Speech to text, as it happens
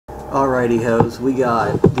Alrighty, hoes, we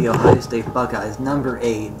got the Ohio State Buckeyes, number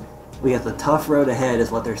 8. We got the tough road ahead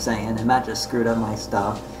is what they're saying, and Matt just screwed up my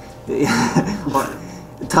stuff.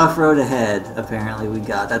 Tough road ahead, apparently we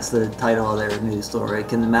got. That's the title of their news story.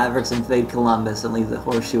 Can the Mavericks invade Columbus and leave the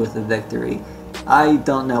horseshoe with a victory? I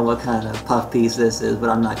don't know what kind of puff piece this is,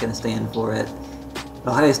 but I'm not going to stand for it.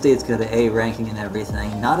 Ohio State's got an A ranking and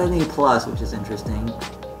everything. Not an A+, which is interesting.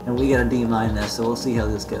 And we got a D-, so we'll see how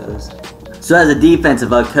this goes. So as a defensive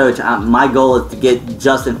coach, my goal is to get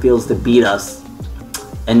Justin Fields to beat us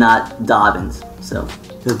and not Dobbins. So,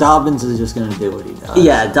 because Dobbins is just going to do what he does.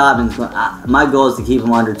 Yeah, Dobbins. My goal is to keep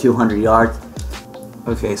him under 200 yards.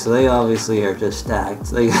 Okay, so they obviously are just stacked.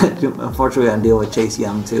 They unfortunately got to deal with Chase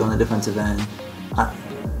Young too on the defensive end.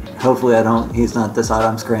 Hopefully he's not the side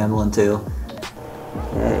I'm scrambling to.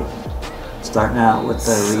 Okay. Starting out with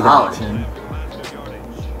the read option.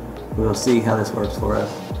 We'll see how this works for us.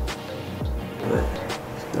 Good.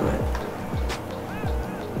 Let's do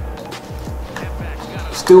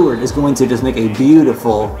it. Stewart is going to just make a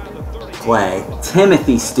beautiful play.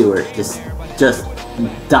 Timothy Stewart just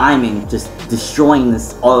diming, just destroying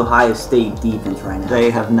this Ohio State defense right now. They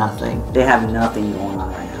have nothing. They have nothing going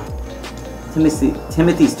on right now.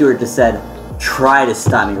 Timothy Stewart just said, "Try to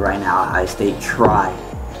stop me right now, Ohio State. Try."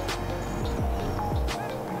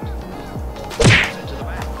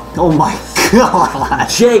 Oh my God!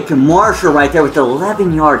 Jake Marshall right there with the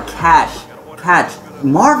 11-yard catch.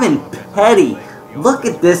 Marvin Petty. Look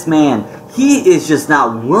at this man. He is just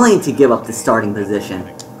not willing to give up the starting position.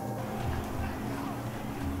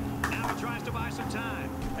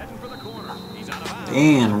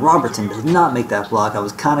 And Robertson does not make that block. I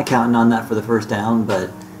was kind of counting on that for the first down,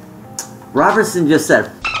 but Robertson just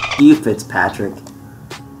said, "F you, Fitzpatrick."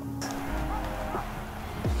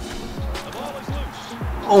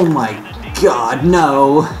 oh my God,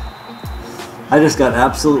 no. I just got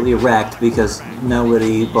absolutely wrecked because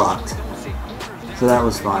nobody blocked. So that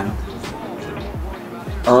was fun.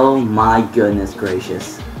 Oh my goodness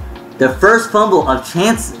gracious. The first fumble of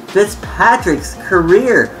Chance Fitzpatrick's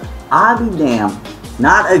career. I'll be damned.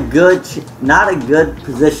 Not a good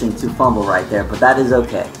position to fumble right there, but that is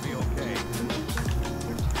okay.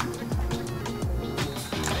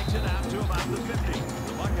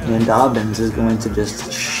 And Dobbins is going to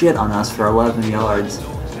just shit on us for 11 yards.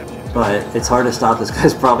 But it's hard to stop this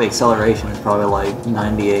guy's acceleration is probably like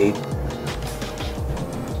 98.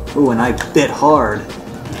 Ooh, and I bit hard.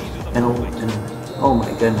 And oh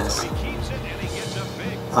my goodness.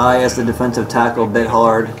 I, as the defensive tackle, bit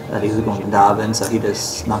hard that he was going to Dobbins, so he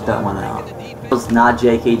just knocked that one out. It's not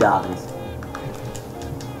J.K. Dobbins.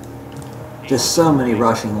 Just so many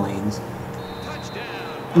rushing lanes.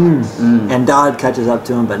 And Dodd catches up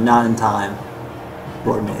to him, but not in time.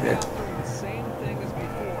 Coordinator.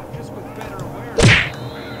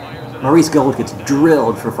 Maurice Gold gets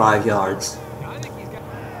drilled for 5 yards.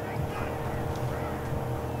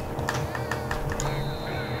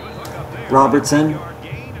 Robertson,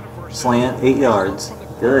 slant, 8 yards.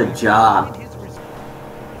 Good job.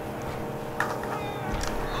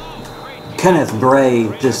 Kenneth Bray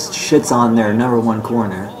just shits on their #1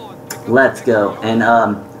 corner. Let's go. And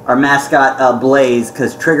our mascot, Blaze,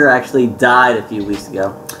 because Trigger actually died a few weeks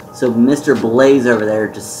ago. So Mr. Blaze over there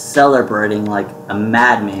just celebrating like a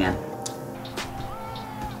madman.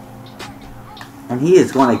 And he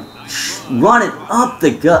is going to run it up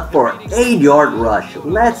the gut for an 8-yard rush.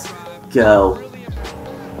 Let's go.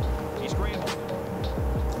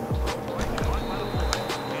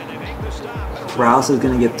 Rouse is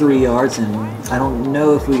going to get 3 yards, and I don't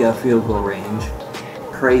know if we got field goal range.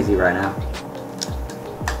 Crazy right now.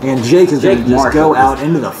 And Jake is going to just go out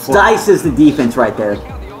into the flat. Dices the defense right there.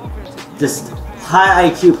 Just high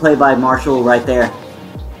IQ play by Marshall right there.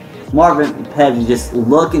 Marvin Petty just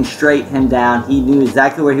looking straight him down. He knew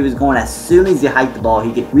exactly where he was going. As soon as he hiked the ball,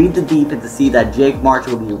 he could read the defense to see that Jake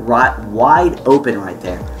Marshall would be wide open right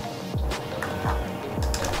there.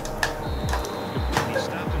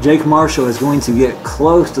 Jake Marshall is going to get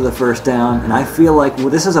close to the first down, and I feel like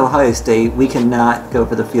this is Ohio State. We cannot go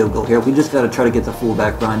for the field goal here. We just got to try to get the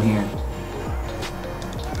fullback run here.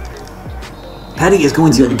 Petty is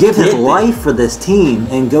going to give his life for this team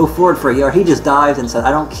and go forward for a yard. He just dived and said, "I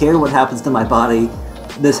don't care what happens to my body.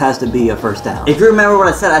 This has to be a first down." If you remember what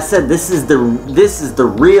I said this is the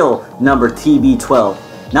real number TB12,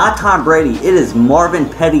 not Tom Brady. It is Marvin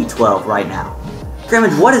Petty 12 right now.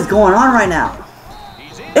 Scrimmage, what is going on right now?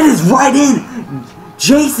 It is right in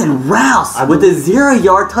Jason Rouse with a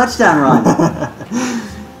 0-yard touchdown run.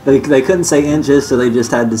 They couldn't say inches, so they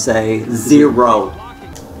just had to say 0.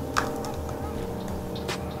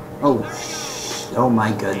 Oh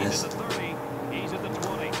my goodness.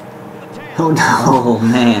 Oh no. Oh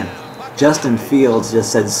man. Justin Fields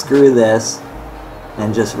just said screw this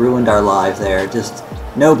and just ruined our lives there. Just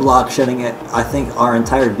no block shutting it. I think our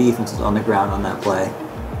entire defense was on the ground on that play.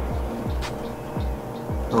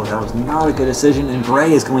 Oh, that was not a good decision, and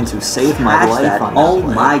Bray is going to save my life on that Oh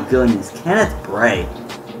play. my goodness, Kenneth Bray.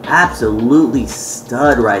 Absolutely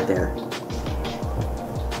stud right there.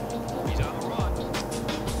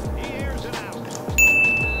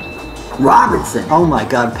 Robertson. Oh my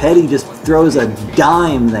god, Petty just throws a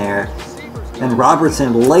dime there. And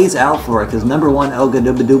Robertson lays out for it because number one,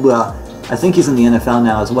 Ogadubaduba, I think he's in the NFL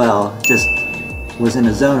now as well, just was in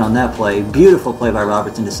a zone on that play. Beautiful play by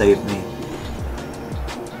Robertson to save me.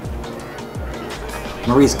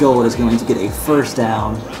 Maurice Gold is going to get a first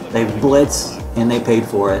down. They blitz and they paid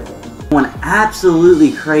for it. Going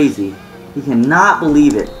absolutely crazy. You cannot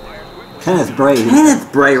believe it. Kenneth Bray.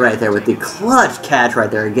 Kenneth Bray right there with the clutch catch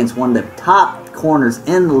right there against one of the top corners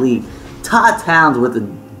in the league. Todd Towns with the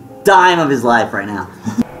dime of his life right now.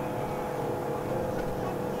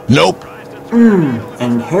 Nope.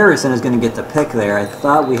 And Harrison is going to get the pick there. I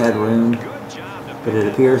thought we had room, but it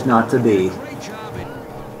appears not to be.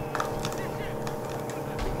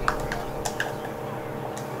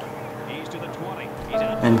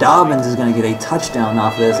 And Dobbins is going to get a touchdown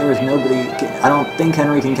off this. There is nobody. I don't think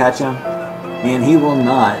Henry can catch him. And he will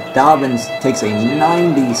not. Dobbins takes a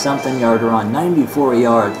 90-something yard run, 94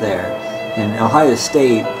 yards there. And Ohio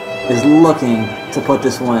State is looking to put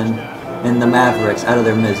this one in the Mavericks out of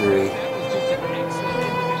their misery.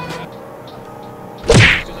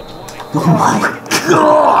 Oh my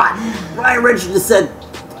God! Ryan Richards just said,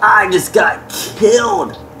 I just got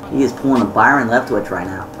killed. He is pulling a Byron Leftwich right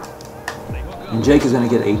now. And Jake is going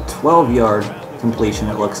to get a 12-yard completion,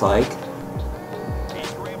 it looks like.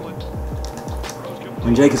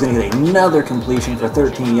 And Jake is going to get another completion for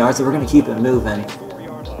 13 yards, so we're going to keep it moving.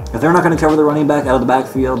 If they're not going to cover the running back out of the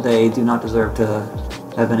backfield, they do not deserve to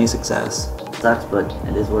have any success. Sucks, but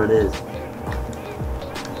it is what it is.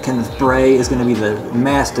 Kenneth Bray is going to be the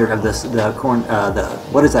master of this,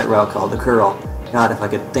 what is that route called? The curl. God, if I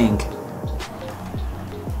could think.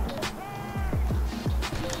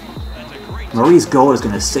 Maurice Gold is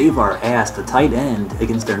going to save our ass, the tight end,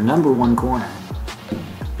 against their number one corner.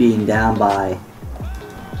 Being down by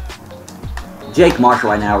Jake Marshall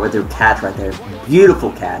right now with their catch right there.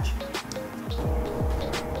 Beautiful catch.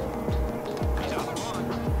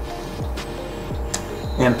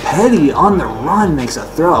 And Petty on the run makes a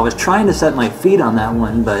throw. I was trying to set my feet on that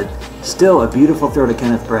one, but still a beautiful throw to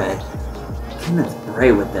Kenneth Bray. Kenneth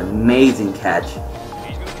Bray with the amazing catch.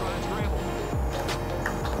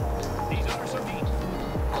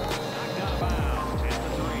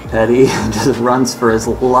 Petty just runs for his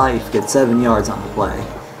life, gets 7 yards on the play.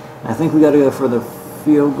 I think we got to go for the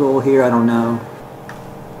field goal here. I don't know.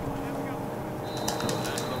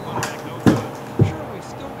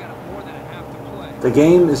 The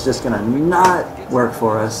game is just going to not work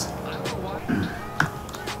for us.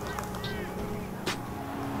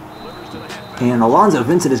 And Alonzo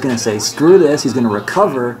Vincent is going to say, screw this. He's going to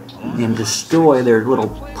recover and destroy their little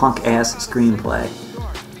punk-ass screenplay.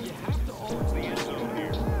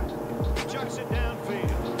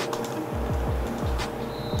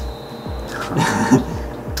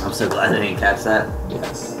 I'm so glad I didn't catch that.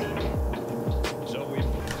 Yes.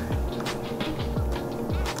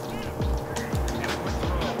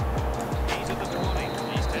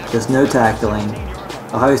 Just no tackling.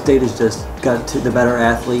 Ohio State has just got to the better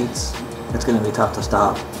athletes. It's going to be tough to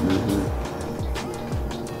stop.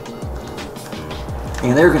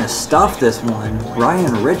 And they're going to stuff this one.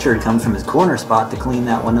 Ryan Richard comes from his corner spot to clean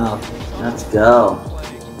that one up. Let's go.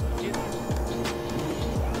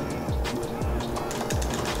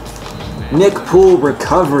 Nick Poole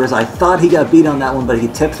recovers. I thought he got beat on that one, but he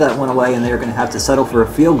tipped that one away, and they're going to have to settle for a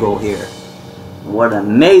field goal here. What an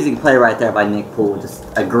amazing play right there by Nick Poole. Just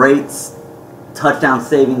a great touchdown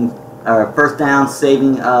saving, or first down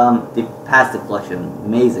saving the pass deflection.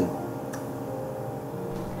 Amazing.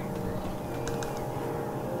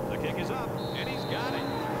 The kick is up, and he's got it.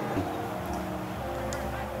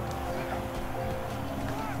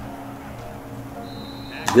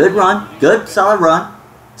 Good run. Good, solid run.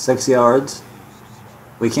 6 yards.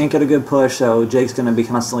 We can't get a good push, so Jake's going to be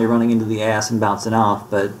constantly running into the ass and bouncing off,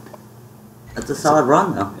 but That's a solid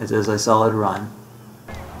run, though. it is a solid run.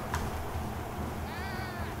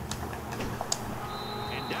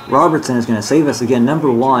 Robertson is going to save us again.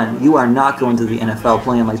 Number one, you are not going to the NFL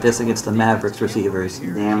playing like this against the Mavericks receivers.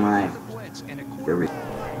 Damn right.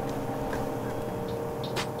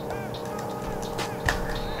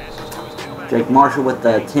 Jake Marshall with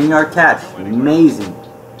the 10-yard catch. Amazing.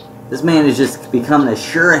 This man is just becoming a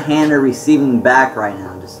sure-hander receiving back right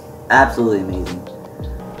now. Just absolutely amazing.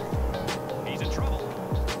 He's in trouble.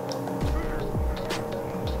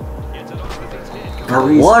 Gets it off with his head.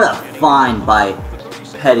 God, what a find by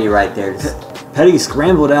Petty right there. Petty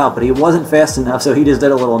scrambled out, but he wasn't fast enough, so he just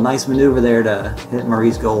did a little nice maneuver there to hit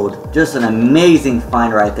Maurice Gold. Just an amazing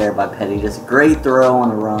find right there by Petty. Just a great throw on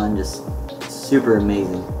the run. Just super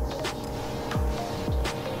amazing.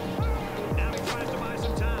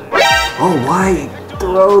 Oh, why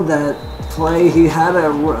throw that play? He had a...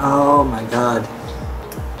 Oh, my God.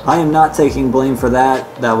 I am not taking blame for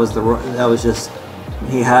that. That was just...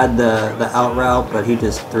 He had the out route, but he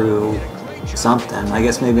just threw something. I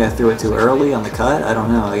guess maybe I threw it too early on the cut. I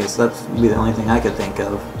don't know. I guess that's be the only thing I could think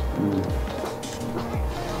of.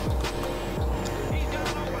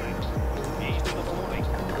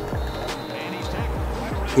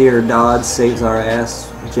 Here, Dodds saves our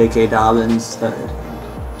ass. J.K. Dobbins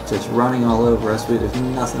just running all over us. There's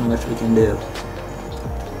nothing much we can do.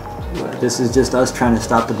 But this is just us trying to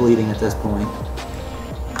stop the bleeding at this point.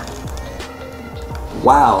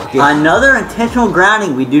 Wow. Yeah. Another intentional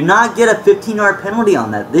grounding. We do not get a 15-yard penalty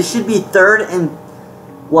on that. This should be 3rd and,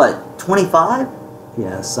 what, 25?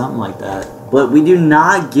 Yeah, something like that. But we do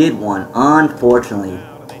not get one, unfortunately.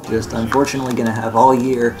 Just unfortunately going to have all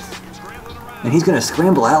year. And he's going to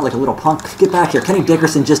scramble out like a little punk. Get back here. Kenny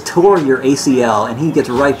Dickerson just tore your ACL, and he gets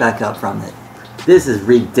right back up from it. This is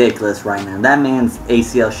ridiculous right now. That man's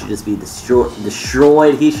ACL should just be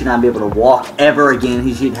destroyed. He should not be able to walk ever again.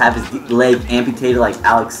 He should have his leg amputated like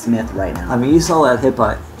Alex Smith right now. I mean, you saw that hit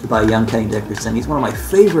by young Kenny Dickerson. He's one of my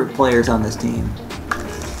favorite players on this team.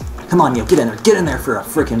 Come on, yo, get in there. Get in there for a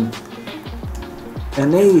freaking...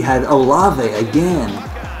 And they had Olave again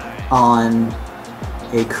on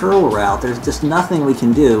a curl route. There's just nothing we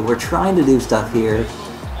can do. We're trying to do stuff here.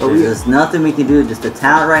 But there's just nothing we can do. Just the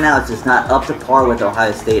talent right now is just not up to par with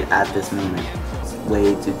Ohio State at this moment. It's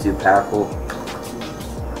way too powerful.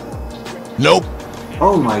 Nope.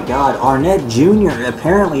 Oh my God, Arnett Jr.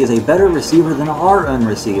 apparently is a better receiver than our own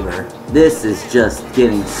receiver. This is just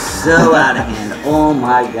getting so out of hand. Oh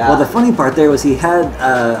my God. Well, the funny part there was he had,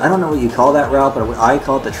 I don't know what you call that route, but I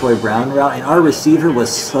call it the Troy Brown route, and our receiver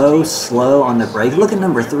was so slow on the break. Look at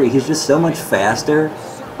number 3. He's just so much faster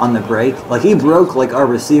on the break. Like, he broke like our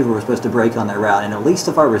receiver was supposed to break on that route, and at least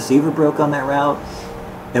if our receiver broke on that route,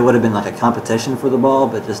 it would have been like a competition for the ball,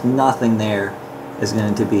 but just nothing there is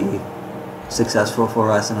going to be successful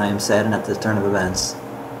for us, and I am saddened at this turn of events.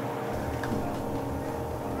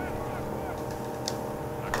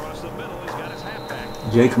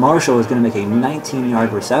 Jake Marshall is going to make a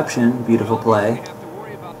 19-yard reception. Beautiful play.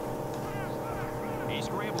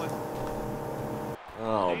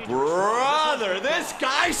 Oh, brother, this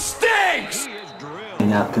guy stinks!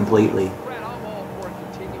 Up completely.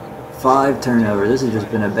 5 turnovers. This has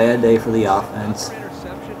just been a bad day for the offense.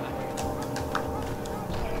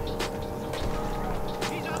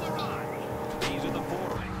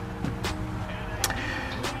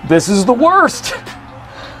 This is the worst!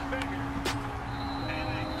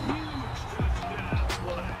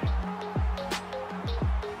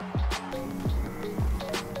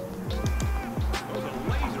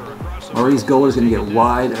 Maurice Gold is going to get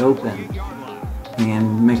wide open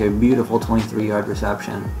and make a beautiful 23-yard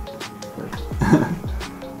reception.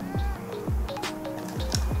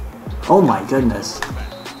 Oh my goodness.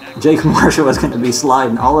 Jake Marshall was going to be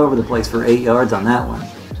sliding all over the place for 8 yards on that one.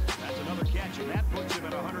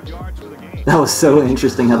 That was so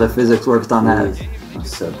interesting how the physics worked on that.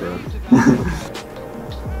 That's so good.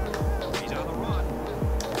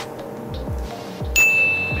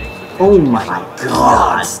 Oh my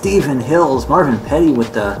God. Stephen Hills, Marvin Petty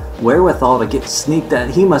with the wherewithal to get sneaked that.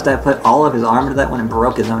 He must have put all of his arm into that one and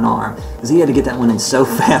broke his own arm, because he had to get that one in so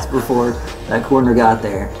fast before that corner got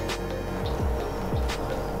there.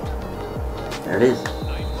 There it is.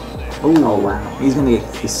 Ooh, oh wow. He's going to get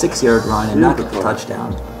a 6-yard run and not get the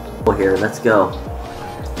touchdown. Here, let's go.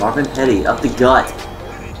 Marvin Petty up the gut.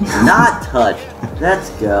 Not touched. Let's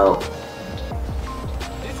go.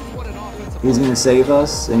 He's going to save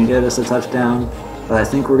us and get us a touchdown, but I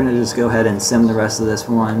think we're going to just go ahead and sim the rest of this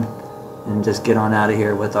one and just get on out of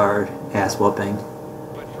here with our ass whooping.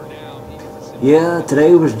 Yeah,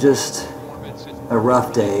 today was just a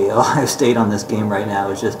rough day. Ohio State on this game right now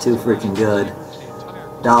is just too freaking good.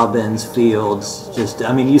 Dobbins, Fields, just,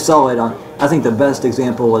 I mean, you saw it on, I think the best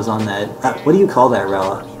example was on that, what do you call that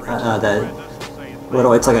route?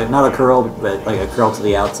 It's like not a curl, but like a curl to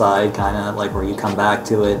the outside, kind of like where you come back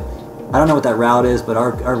to it. I don't know what that route is, but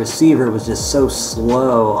our receiver was just so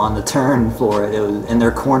slow on the turn for it. It was, and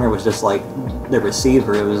their corner was just like the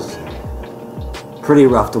receiver. It was Pretty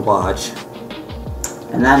rough to watch.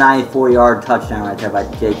 And that 94-yard touchdown right there by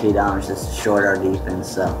J.K. Dollars just short our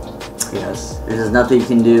defense. So Yes. there's just nothing you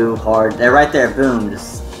can do. Hard. They're right there. Boom.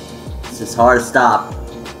 It's just hard to stop.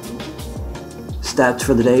 Stats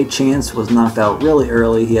for the day. Chance was knocked out really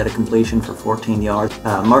early. He had a completion for 14 yards.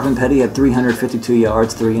 Marvin Petty had 352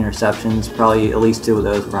 yards, 3 interceptions. Probably at least 2 of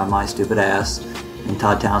those were on my stupid ass. And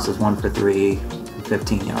Todd Towns was 1 for 3,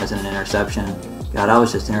 15 yards and an interception. God, I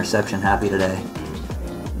was just interception happy today.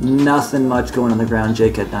 Nothing much going on the ground.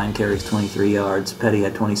 Jake had 9 carries, 23 yards. Petty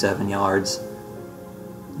had 27 yards.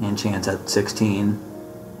 And Chance had 16.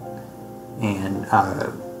 And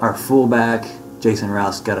our fullback, Jason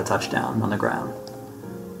Rouse, got a touchdown on the ground.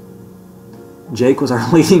 Jake was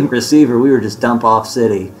our leading receiver. We were just dump off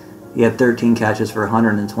city. He had 13 catches for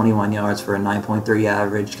 121 yards for a 9.3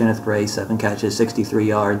 average. Kenneth Gray, 7 catches, 63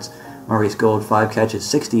 yards. Maurice Gold, 5 catches,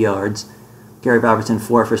 60 yards. Gary Robertson,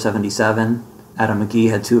 4 for 77. Adam McGee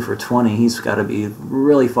had 2 for 20. He's got to be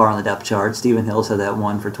really far on the depth chart. Stephen Hills had that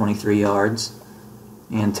 1 for 23 yards.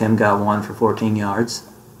 And Tim got 1 for 14 yards.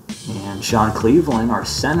 And Sean Cleveland, our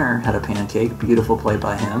center, had a pancake. Beautiful play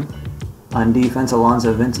by him. On defense,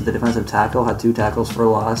 Alonzo Vincent, the defensive tackle, had 2 tackles for a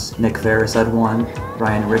loss. Nick Ferris had 1.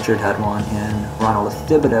 Ryan Richard had 1. And Ronald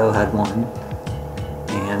Thibodeau had 1.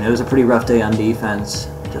 And it was a pretty rough day on defense.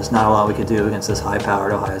 Just not a lot we could do against this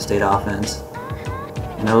high-powered Ohio State offense.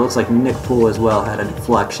 And it looks like Nick Poole as well had a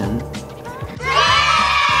deflection.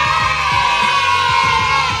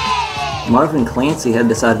 Marvin Clancy had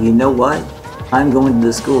decided, you know what? I'm going to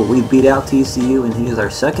this school. We beat out TCU, and he is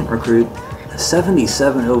our second recruit, a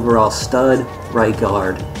 77 overall stud right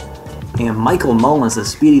guard. And Michael Mullins, the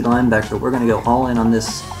speedy linebacker, we're going to go all in on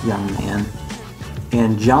this young man.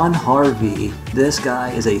 And John Harvey, this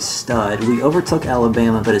guy is a stud. We overtook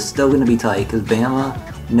Alabama, but it's still going to be tight because Bama,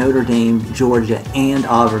 Notre Dame, Georgia, and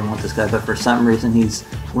Auburn want this guy, but for some reason he's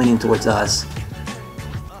leaning towards us.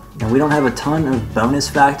 And we don't have a ton of bonus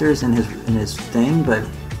factors in his thing, but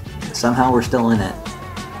somehow we're still in it.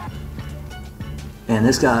 And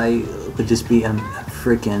this guy would just be a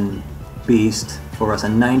freaking beast for us. A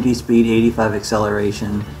 90 speed, 85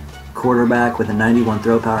 acceleration quarterback with a 91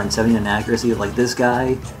 throw power and 79 accuracy. Like this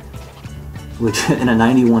guy, which in a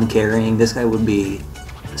 91 carrying, this guy would be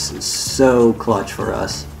so clutch for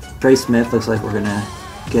us. Trey Smith looks like we're gonna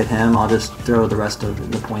get him. I'll just throw the rest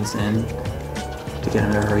of the points in to get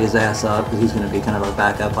him to hurry his ass up because he's gonna be kind of our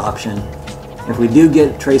backup option. If we do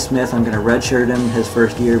get Trey Smith, I'm gonna redshirt him his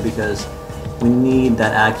first year because we need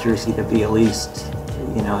that accuracy to be at least,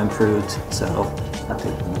 you know, improved. So I'll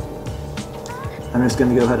take him. I'm just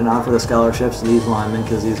gonna go ahead and offer the scholarships to these linemen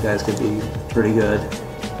because these guys could be pretty good.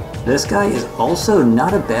 This guy is also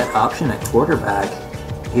not a bad option at quarterback.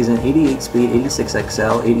 He's an 88 speed, 86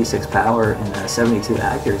 XL, 86 power, and a 72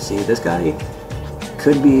 accuracy. This guy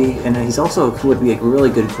could be, and he's also would be a really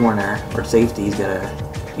good corner or safety. He's got a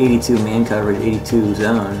 82 man coverage, 82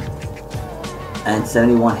 zone, And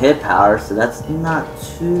 71 hit power, so that's not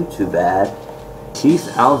too bad. Keith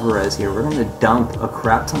Alvarez here. We're going to dump a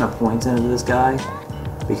crap ton of points into this guy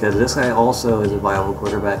because this guy also is a viable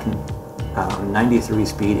quarterback. 93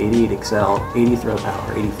 speed, 88 XL, 80 throw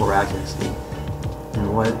power, 84 accuracy.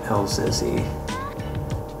 And what else is he?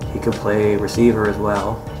 He could play receiver as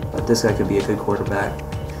well, but this guy could be a good quarterback.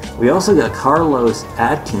 We also got Carlos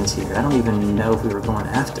Atkins here. I don't even know if we were going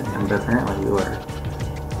after him, but apparently we were.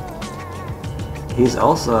 He's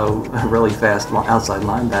also a really fast outside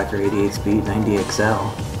linebacker, 88 speed, 90 XL.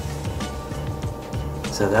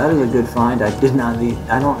 So that is a good find. I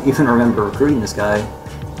don't even remember recruiting this guy.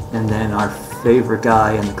 And then our favorite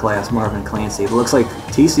guy in the class, Marvin Clancy. It looks like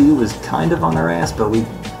TCU was kind of on our ass, but we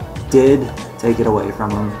did take it away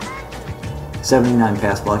from him. 79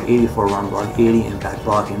 pass block, 84 run block, 80 impact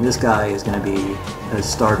blocking. This guy is going to be a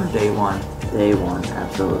starter day one. Day one,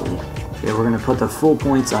 absolutely. Okay, we're going to put the full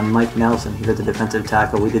points on Mike Nelson here at the defensive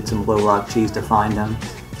tackle. We did some low lock cheese to find him.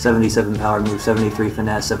 77 power move, 73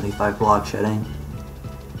 finesse, 75 block shedding.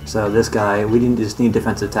 So this guy, we didn't just need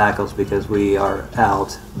defensive tackles because we are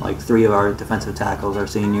out. Like 3 of our defensive tackles are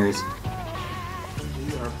seniors.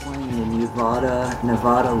 We are playing in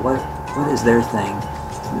Nevada. What is their thing?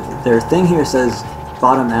 Their thing here says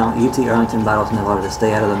bottom out. UTA Arlington battles Nevada to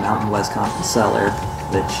stay out of the Mountain West Conference cellar,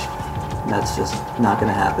 which that's just not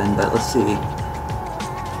going to happen. But let's see.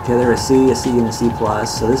 Okay, they're a C, and a C+.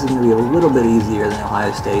 So this is going to be a little bit easier than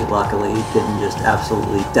Ohio State. Luckily, getting just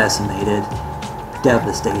absolutely decimated.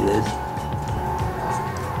 Devastated.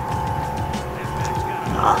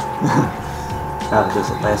 That was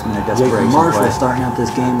just a last minute desperation. Jake Marshall starting out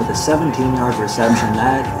this game with a 17-yard reception.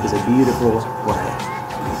 That is a beautiful play.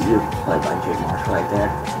 Beautiful play by Jake Marshall right there.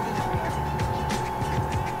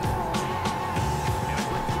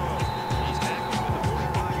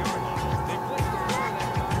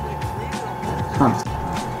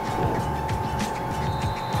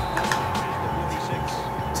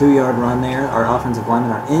 2-yard run there. Our offensive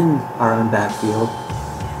linemen are in our own backfield.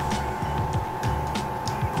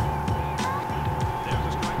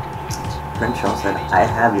 Crenshaw said, I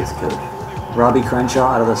have this, coach. Robbie Crenshaw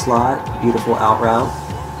out of the slot. Beautiful out route.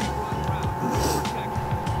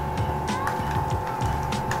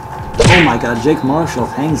 Oh my god, Jake Marshall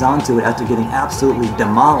hangs on to it after getting absolutely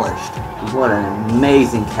demolished. What an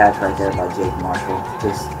amazing catch right there by Jake Marshall.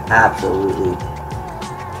 Just absolutely.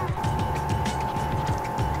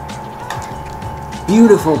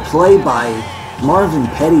 Beautiful play by Marvin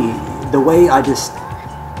Petty. The way I just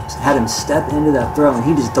had him step into that throw and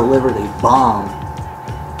he just delivered a bomb.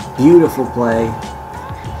 Beautiful play.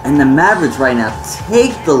 And the Mavericks right now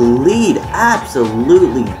take the lead.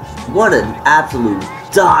 Absolutely. What an absolute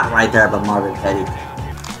dot right there by Marvin Petty.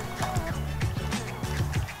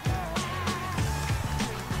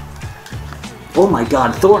 Oh my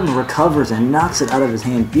god, Thornton recovers and knocks it out of his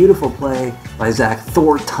hand. Beautiful play by Zach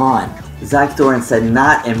Thornton. Zach Thornton said,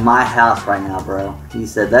 not in my house right now, bro. He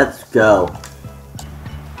said, let's go.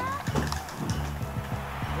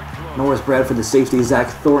 Norris Bradford, the safety. Zach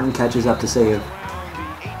Thornton catches up to save.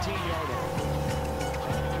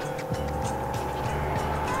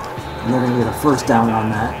 And they're going to get a first down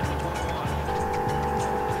on that.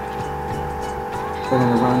 They're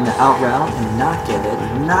going to run the out route and not get it.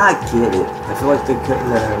 Not get it. I feel like the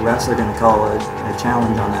refs are going to call a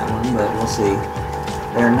challenge on that one, but we'll see.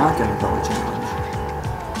 They're not going to call a challenge.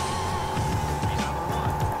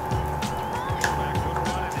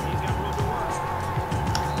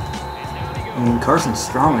 And Carson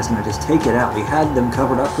Strong is going to just take it out. We had them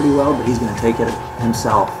covered up pretty well, but he's going to take it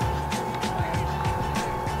himself.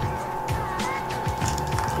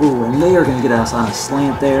 Ooh, and they are going to get us on a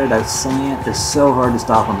slant there. That slant is so hard to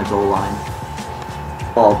stop on the goal line.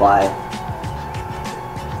 Ball by.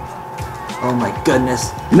 Oh my goodness.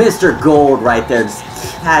 Mr. Gold right there just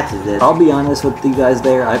catches it. I'll be honest with you guys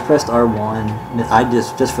there. I pressed R1. I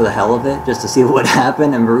just for the hell of it, just to see what would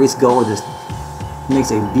happen, and Maurice Gold just makes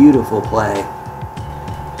a beautiful play.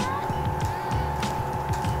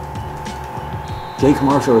 Jake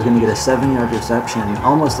Marshall is going to get a 7-yard reception,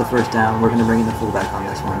 almost the first down. We're going to bring in the fullback on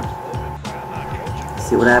this one.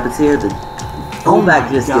 See what happens here? The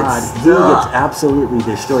fullback just gets he gets absolutely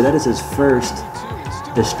destroyed. That is his first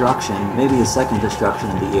destruction, maybe his second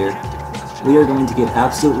destruction of the year. We are going to get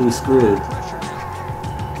absolutely screwed.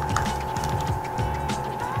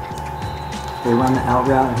 They run the out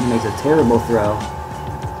route and he makes a terrible throw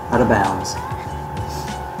out of bounds.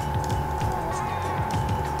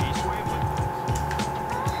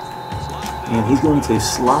 And he's going to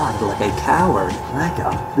slide like a coward. Like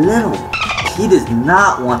a little. He does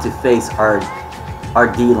not want to face our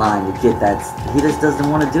D-line to get that. He just doesn't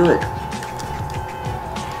want to do it.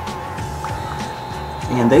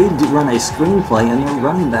 And they run a screenplay, and their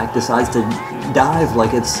running back decides to dive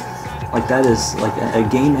like that is like a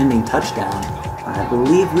game-ending touchdown. I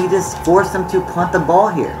believe we just forced them to punt the ball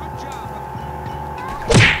here.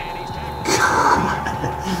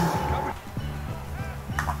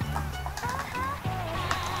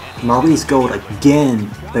 Maurice Gold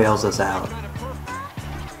again bails us out.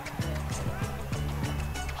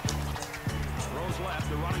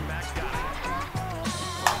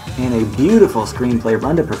 And a beautiful screenplay,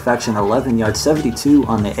 run to perfection, 11 yards, 72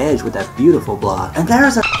 on the edge with that beautiful block. And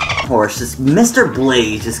there's a horse, just Mr.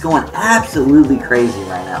 Blaze, just going absolutely crazy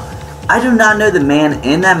right now. I do not know the man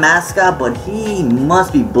in that mascot, but he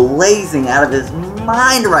must be blazing out of his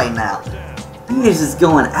mind right now. He is just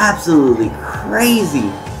going absolutely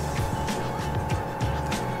crazy.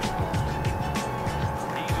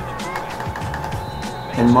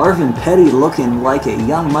 And Marvin Petty looking like a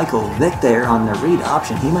young Michael Vick there on the read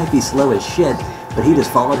option. He might be slow as shit, but he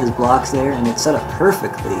just followed his blocks there and it's set up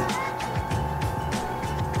perfectly.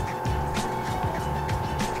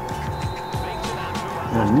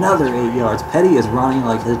 And another 8 yards. Petty is running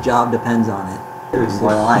like his job depends on it.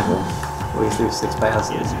 More than likely. He threw 6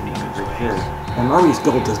 passes. And Maurice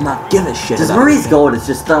Gold does not give a shit. Maurice Gold is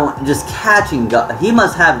just catching. He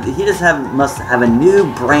must have a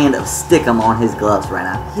new brand of stickum on his gloves right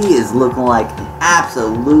now. He is looking like an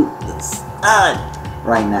absolute stud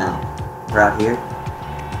right now. We're out here.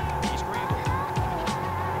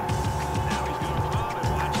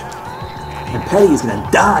 And Petty is going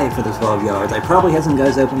to dive for the 12 yards. I probably had some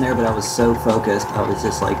guys open there, but I was so focused. I was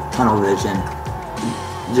just like tunnel vision.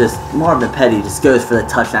 Just Marvin Petty just goes for the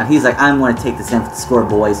touchdown. He's like, I'm going to take this in for the score,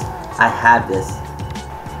 boys. I have this.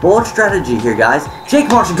 Bold strategy here, guys. Jake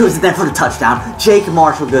Marshall goes in there for the touchdown. Jake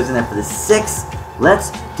Marshall goes in there for the 6.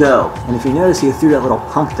 Let's go. And if you notice, he threw that little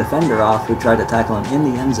punk defender off who tried to tackle him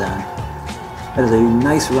in the end zone. That is a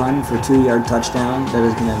nice run for 2-yard touchdown. That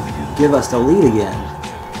is going to give us the lead again.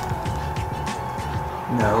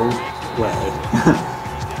 No way.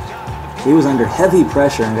 He was under heavy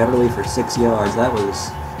pressure and got it away for 6 yards. That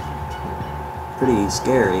was pretty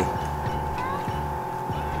scary.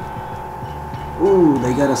 Ooh,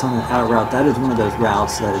 they got us on an out route. That is one of those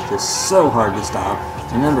routes that is just so hard to stop.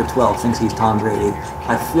 And number 12 thinks he's Tom Brady.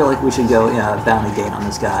 I feel like we should go bounty gate on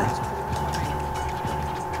this guy.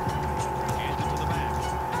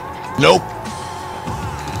 Nope.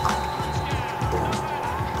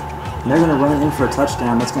 And they're going to run it in for a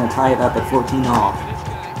touchdown. That's going to tie it up at 14-all.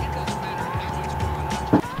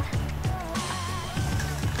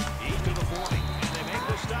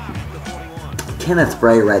 Kenneth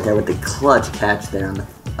Bray right there with the clutch catch there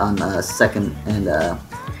on the 2nd and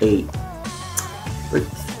 8.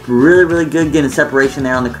 Really, really good getting separation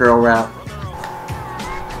there on the curl route.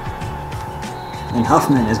 And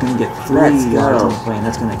Huffman is going to get 3 yards on the play, and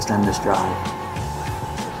that's going to extend this drive.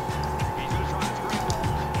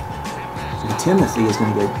 And Timothy is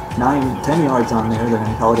going to get 10 yards on there. They're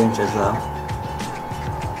going to call it inches, though.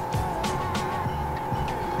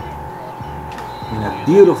 And a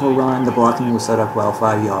beautiful run. The blocking was set up well,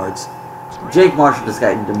 5 yards. Jake Marshall just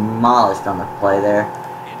got demolished on the play there.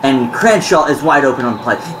 And Crenshaw is wide open on the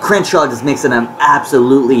play. Crenshaw just makes an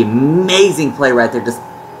absolutely amazing play right there. Just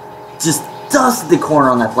dusted the corner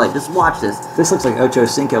on that play. Just watch this. This looks like Ocho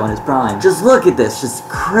Cinco in his prime. Just look at this. Just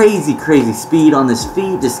crazy, crazy speed on his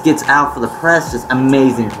feet. Just gets out for the press. Just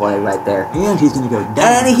amazing play right there. And he's going to go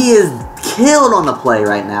down. And he is killed on the play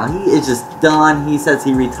right now. He is just done. He says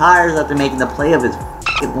he retires after making the play of his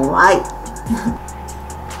f***ing life.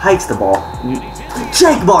 Hikes the ball.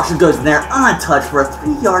 Jake Marshall goes in there untouched for a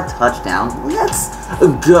 3-yard touchdown. Let's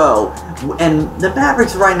go. And the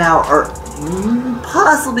Mavericks right now are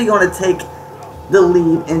possibly going to take the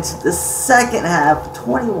lead into the second half,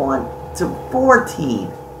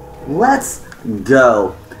 21-14. Let's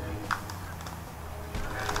go.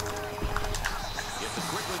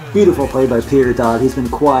 Beautiful play by Peter Dodd. He's been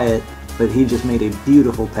quiet, but he just made a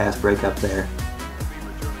beautiful pass break up there.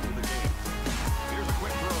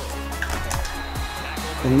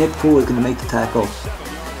 And Nick Poole is going to make the tackle.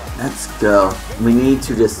 Let's go. We need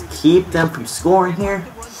to just keep them from scoring here.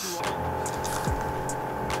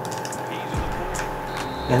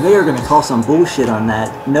 And they are going to call some bullshit on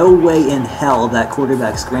that. No way in hell that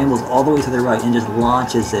quarterback scrambles all the way to the right and just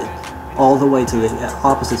launches it all the way to the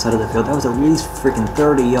opposite side of the field. That was at least freaking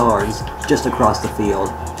 30 yards just across the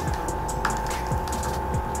field.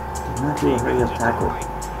 Not do a hurry up tackle.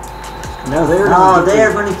 No, they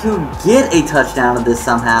are going to get a touchdown of this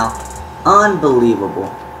somehow. Unbelievable.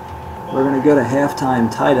 We're going to go to halftime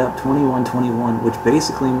tied up 21-21, which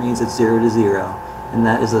basically means it's 0-0. And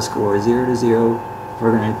that is the score, 0-0.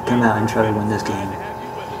 We're going to come out and try to win this game.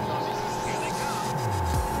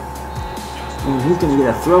 And he's going to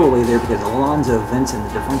get a throwaway there because Alonzo Vincent,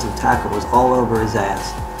 the defensive tackle, was all over his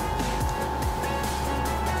ass.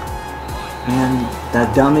 And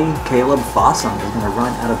that dummy, Caleb Fossum, is going to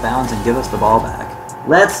run out of bounds and give us the ball back.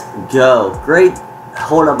 Let's go. Great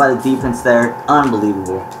hold up by the defense there.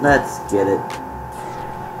 Unbelievable. Let's get it.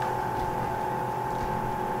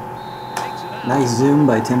 Nice zoom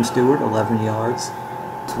by Tim Stewart, 11 yards.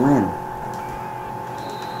 Twin.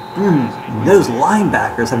 Those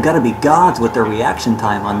linebackers have got to be gods with their reaction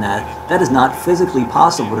time on that. That is not physically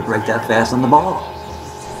possible to break that fast on the ball.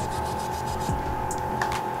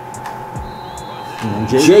 And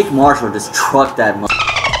Jake Marshall just trucked that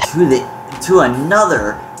to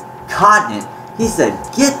another continent. He said,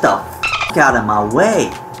 "Get the f*** out of my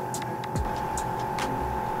way."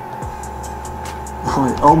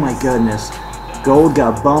 Oh my goodness. Gold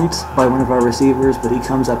got bumped by one of our receivers, but he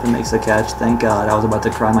comes up and makes the catch. Thank God. I was about to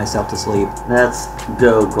cry myself to sleep. Let's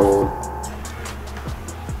go, Gold.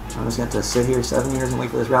 I just got to sit here 7 years and wait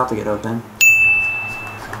for this route to get open.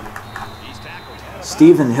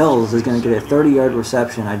 Stephen Hills is going to get a 30-yard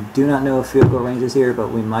reception. I do not know if field goal range is here, but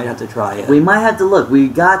we might have to try it. We might have to look. We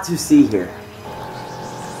got to see here.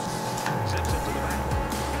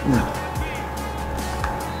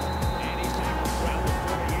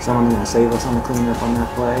 Someone's going to save us on the cleanup on that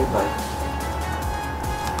play, but...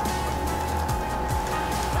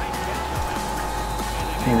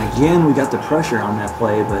 And again, we got the pressure on that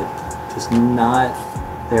play, but just not...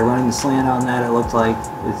 They're running the slant on that, it looked like.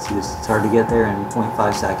 It's hard to get there in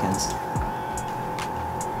 0.5 seconds.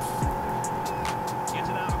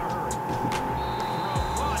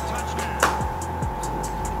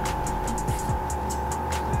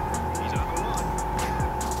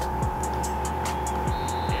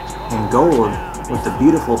 And Gold with the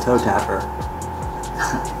beautiful toe tapper.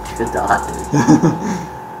 Good dot, dude.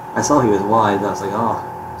 I saw he was wide. I was like, oh.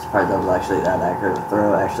 Surprised that was actually that accurate a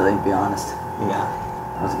throw, actually, to be honest. Yeah.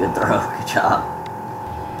 That was a good throw. Good job.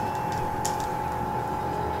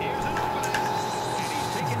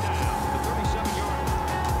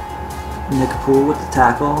 Ncaa with the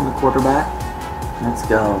tackle on the quarterback. Let's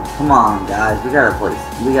go. Come on, guys. We gotta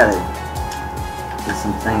get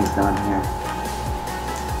some things done here.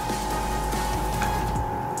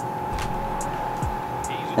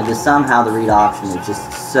 And just somehow the read option is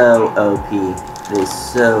just so OP. It is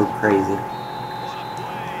so crazy.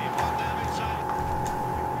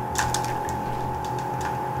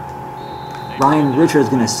 Ryan Richards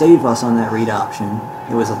going to save us on that read option.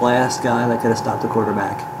 It was the last guy that could have stopped the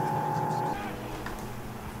quarterback.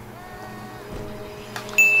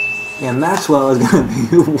 Yeah, Maxwell is going to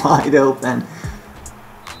be wide open.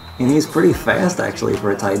 And he's pretty fast, actually,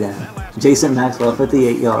 for a tight end. Jason Maxwell,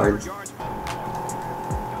 58 yards.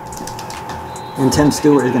 And Tim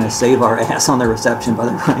Stewart is going to save our ass on the reception by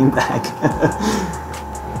the running back.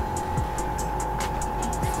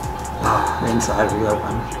 Inside was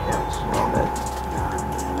open. Yeah, a little bit. God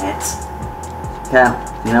damn it. Okay,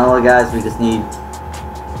 you know what, guys? We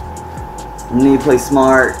need to play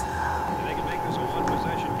smart. They can make this a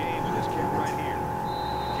one-possession game with this kick right here.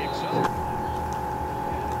 Kicks up.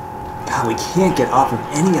 God, we can't get off of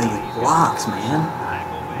any of these blocks, man.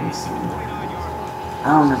 I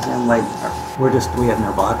don't understand why. We have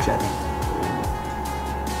no block shedding.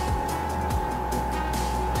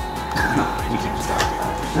 You can't stop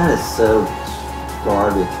that. That is so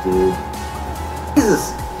garbage, dude.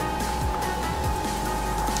 Jesus.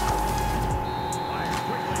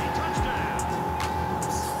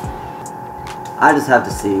 I just have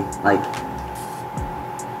to see, like,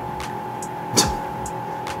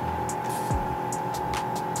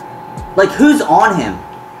 who's on him?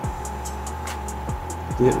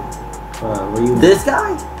 Dude, were you? This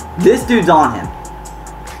guy? This dude's on him.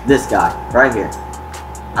 This guy, right here,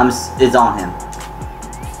 is on him.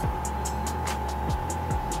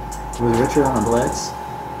 Was Richard on a blitz?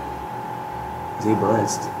 Is he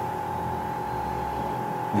blitzed?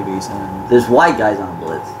 Maybe he's on. There's white guys on a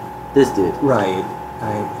blitz. This dude. Right.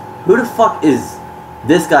 Who the fuck is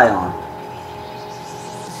this guy on?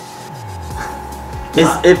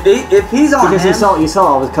 If he's on because him, you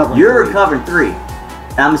saw I was covering. you're three. covering 3.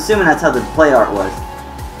 And I'm assuming that's how the play art was.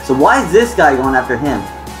 So why is this guy going after him?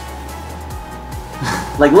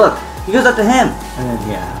 Like, look, he goes after him. And then,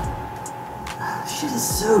 yeah. Shit is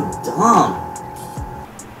so dumb.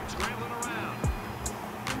 Scrambling around.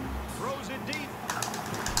 Throws it deep.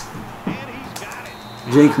 And he's got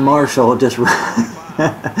it. Jake Marshall just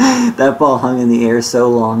that ball hung in the air so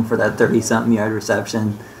long for that 30-something yard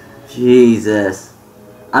reception. Jesus.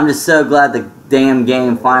 I'm just so glad the damn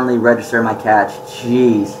game finally registered my catch.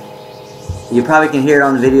 Jeez. You probably can hear it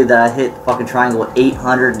on the video that I hit the fucking triangle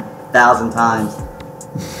 800,000 times.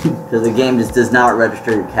 Because the game just does not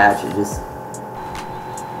register your catch. It just...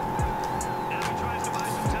 Now he tries to buy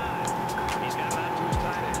some time. He's got out to his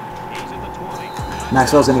tight end. He's at the 20.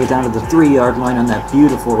 Maxwell's going to get down to the 3-yard line on that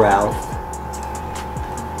beautiful route.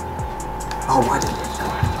 Oh, why did it?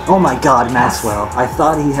 Oh my God, Maxwell! I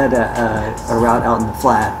thought he had a route out in the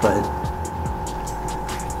flat, but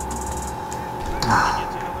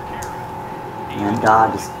Man,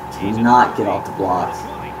 God just cannot get off the blocks.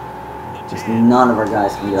 Just none of our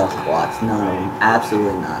guys can get off the blocks. None of them.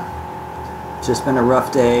 Absolutely none. it's just been a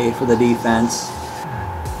rough day for the defense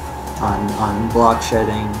on block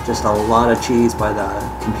shedding. Just a lot of cheese by the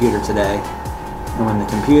computer today. And when the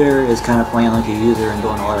computer is kind of playing like a user and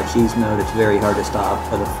going a lot of cheese mode, it's very hard to stop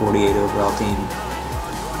with a 48 overall team.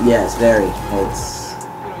 Yes, very. It's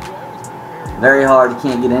very hard. You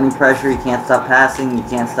can't get any pressure. You can't stop passing. You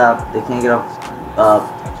can't stop. They can't get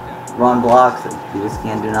off run blocks. You just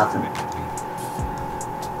can't do nothing.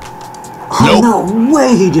 Oh, no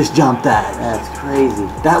way he just jumped that. That's crazy.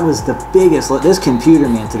 That was the biggest. This computer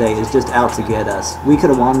man today is just out to get us. We could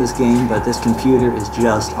have won this game, but this computer is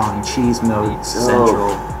just on cheese mode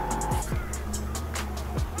central.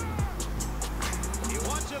 He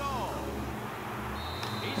wants it all.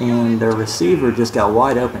 And their receiver just got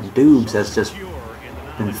wide open. Dubes has just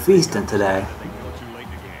been feasting today.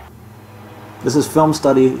 This is film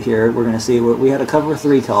study here. We're going to see what we had a cover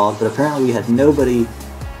 3 called, but apparently we had nobody.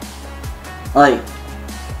 Like,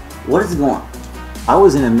 what is going on? I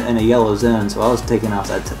was in a yellow zone, so I was taking off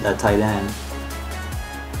that tight end.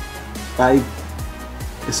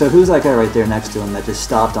 So who's that guy right there next to him that just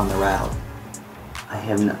stopped on the route? I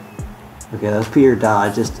have no... Okay, that was Peter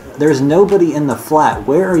Dodge. There's nobody in the flat.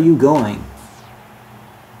 Where are you going?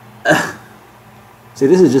 See,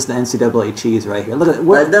 this is just the NCAA cheese right here. Look at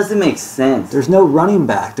That doesn't make sense. There's no running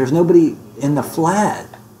back. There's nobody in the flat.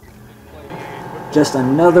 Just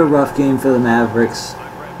another rough game for the Mavericks.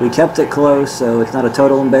 We kept it close, so it's not a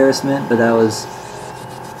total embarrassment, but that was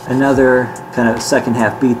another kind of second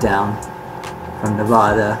half beatdown from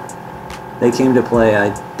Nevada. They came to play. I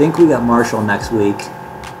think we got Marshall next week,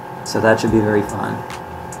 so that should be very fun.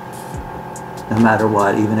 No matter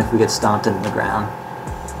what, even if we get stomped into the ground.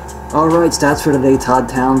 Alright, stats for today. Todd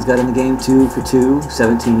Towns got in the game 2 for 2,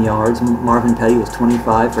 17 yards. Marvin Petty was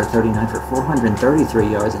 25 for 39 for 433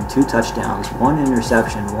 yards and 2 touchdowns, 1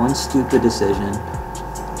 interception, 1 stupid decision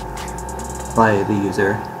by the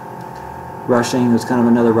user. Rushing was kind of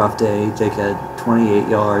another rough day. Jake had 28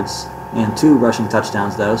 yards and 2 rushing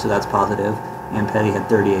touchdowns though, so that's positive. And Petty had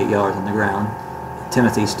 38 yards on the ground.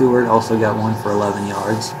 Timothy Stewart also got 1 for 11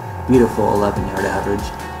 yards. Beautiful 11-yard average.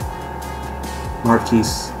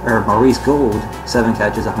 Maurice Gold, 7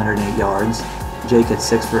 catches, 108 yards. Jake had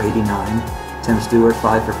 6 for 89. Tim Stewart,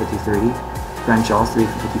 5 for 53. Crenshaw, 3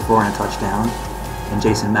 for 54 and a touchdown. And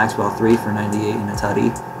Jason Maxwell, 3 for 98 and a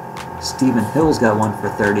tutty. Stephen Hills got 1 for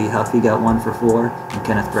 30. Huffy got 1 for 4. And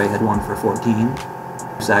Kenneth Gray had 1 for 14.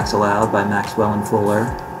 Sacks allowed by Maxwell and Fuller.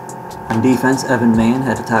 On defense, Evan Mann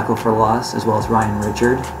had a tackle for loss, as well as Ryan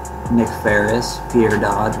Richard, Nick Ferris, Pierre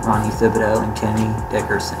Dodd, Ronnie Thibodeau, and Kenny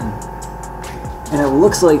Dickerson. And it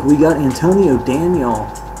looks like we got Antonio Daniel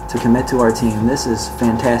to commit to our team. This is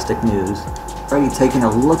fantastic news. Already taking a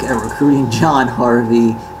look at recruiting. John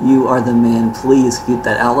Harvey, you are the man. Please keep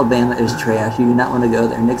that. Alabama is trash. You do not want to go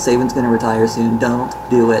there. Nick Saban's going to retire soon. Don't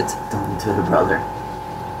do it. Don't do it, brother.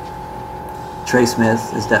 Trey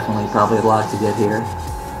Smith is definitely probably a lock to get here.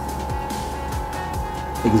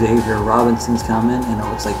 Xavier Robinson's coming, and it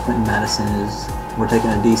looks like Quentin Madison is... We're taking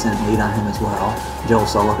a decent lead on him as well. Joel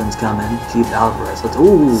Sullivan's coming. Keith Alvarez. We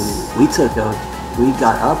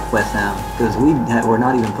got up with him because we're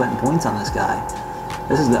not even putting points on this guy.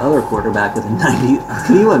 This is the other quarterback with a 90.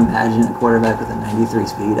 Can you imagine a quarterback with a 93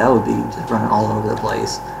 speed? That would be just running all over the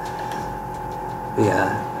place. But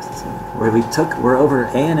yeah, we're over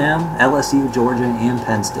A&M, LSU, Georgia, and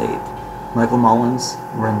Penn State. Michael Mullins,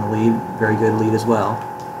 we're in the lead. Very good lead as well.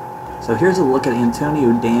 So here's a look at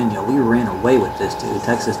Antonio Daniel. We ran away with this dude.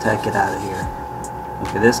 Texas Tech, get out of here.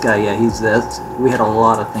 Okay, this guy, yeah, we had a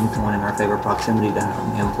lot of things going in our favor. Proximity to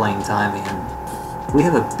him, playing time, and we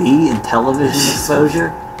have a B in television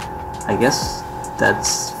exposure. I guess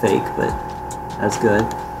that's fake, but that's good.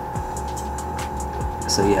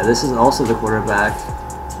 So yeah, this is also the quarterback.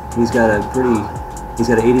 He's got an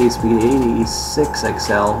 88 speed, 86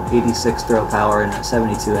 XL, 86 throw power, and a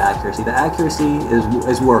 72 accuracy. The accuracy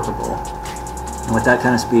is workable. And with that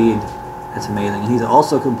kind of speed, it's amazing. And he's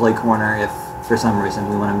also can play corner if, for some reason,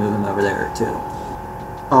 we want to move him over there, too.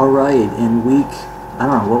 Alright, in week... I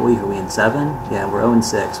don't know, what week are we in? 7? Yeah, we're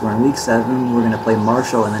 0-6. We're in week 7. We're going to play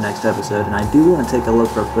Marshall in the next episode. And I do want to take a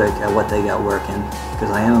look real quick at what they got working. Because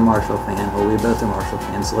I am a Marshall fan. Well, we both are Marshall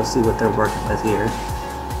fans. So let's see what they're working with here.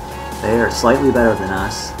 They are slightly better than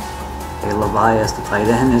us. Levias, the tight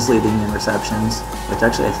end, is leading in receptions, which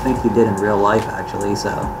actually I think he did in real life, actually, so...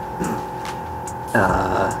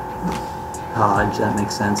 Hodge, that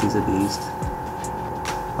makes sense, he's a beast.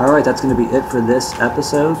 Alright, that's going to be it for this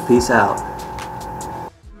episode. Peace out.